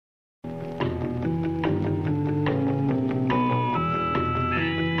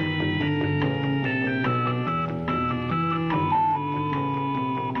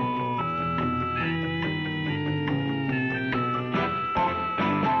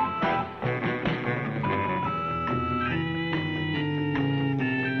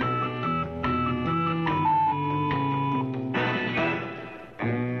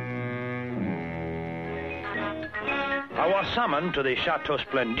was summoned to the Chateau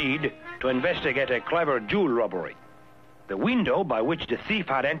Splendide to investigate a clever jewel robbery. The window by which the thief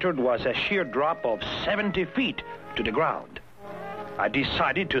had entered was a sheer drop of 70 feet to the ground. I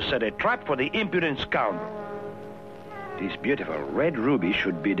decided to set a trap for the impudent scoundrel. This beautiful red ruby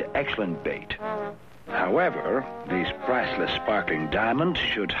should be the excellent bait. However, this priceless sparkling diamond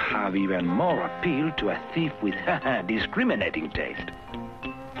should have even more appeal to a thief with discriminating taste.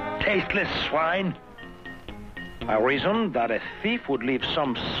 Tasteless swine. I reasoned that a thief would leave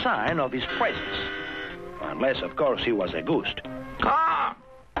some sign of his presence. Unless, of course, he was a ghost. Ah!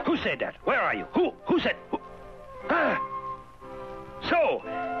 Who said that? Where are you? Who said... Ah! So,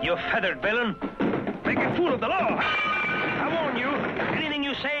 you feathered villain, make a fool of the law. I warn you, anything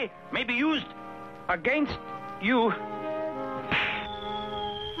you say may be used against you.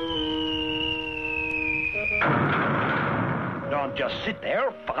 Don't just sit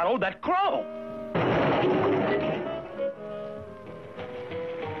there, follow that crow.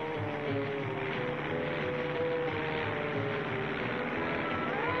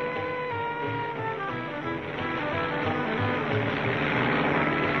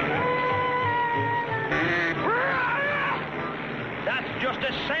 Just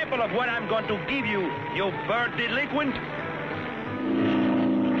a sample of what I'm going to give you, you bird delinquent.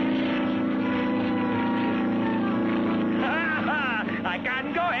 I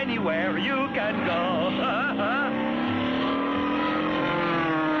can't go anywhere you can go.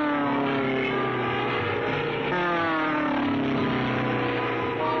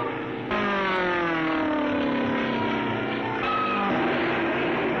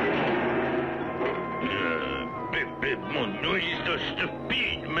 Mon noise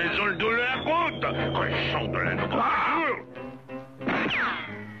stupide, mais on le raconte. Cochon de la nourriture.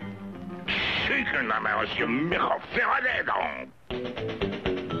 C'est que la mère se me refait des dents.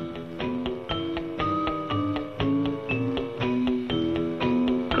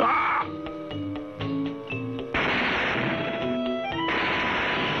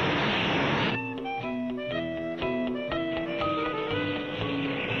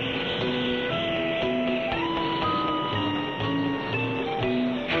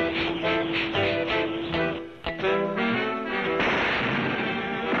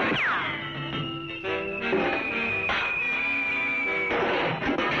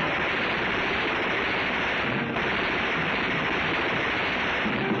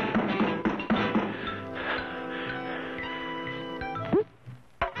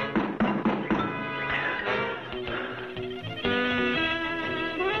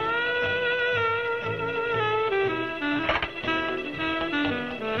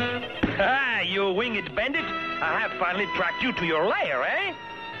 You winged bandit, I have finally tracked you to your lair, eh?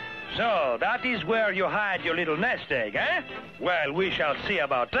 So, that is where you hide your little nest egg, eh? Well, we shall see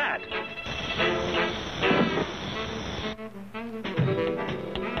about that.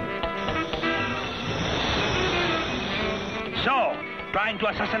 So, trying to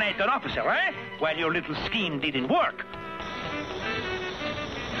assassinate an officer, eh? Well, your little scheme didn't work.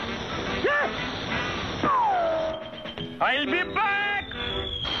 I'll be back!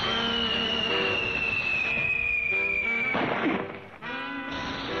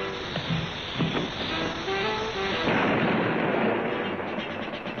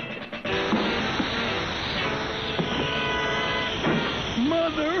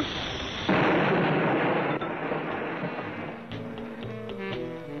 Mother!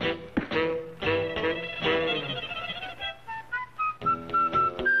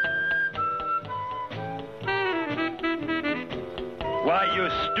 Why, you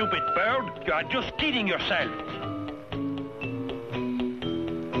stupid bird, you are just kidding yourself.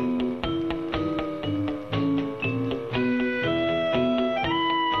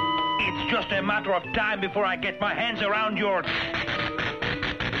 It's just a matter of time before I get my hands around your...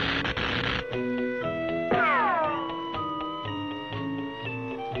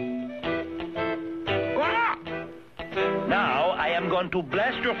 Now, I am going to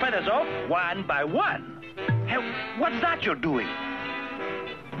blast your feathers off one by one. Hey, what's that you're doing?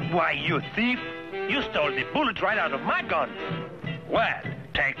 Why, you thief, you stole the bullet right out of my gun. Well,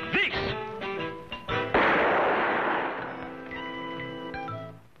 take this.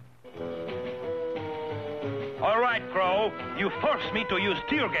 All right, Crow, you forced me to use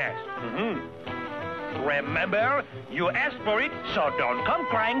tear gas. Remember, you asked for it, so don't come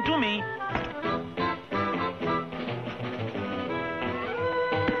crying to me.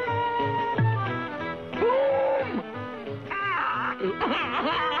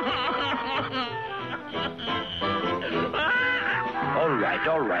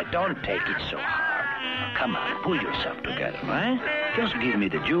 All right, don't take it so hard. Now, come on, pull yourself together, right? Just give me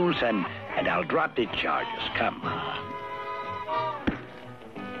the jewels and I'll drop the charges. Come on.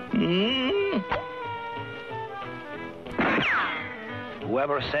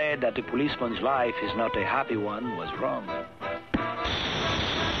 Whoever said that the policeman's life is not a happy one was wrong.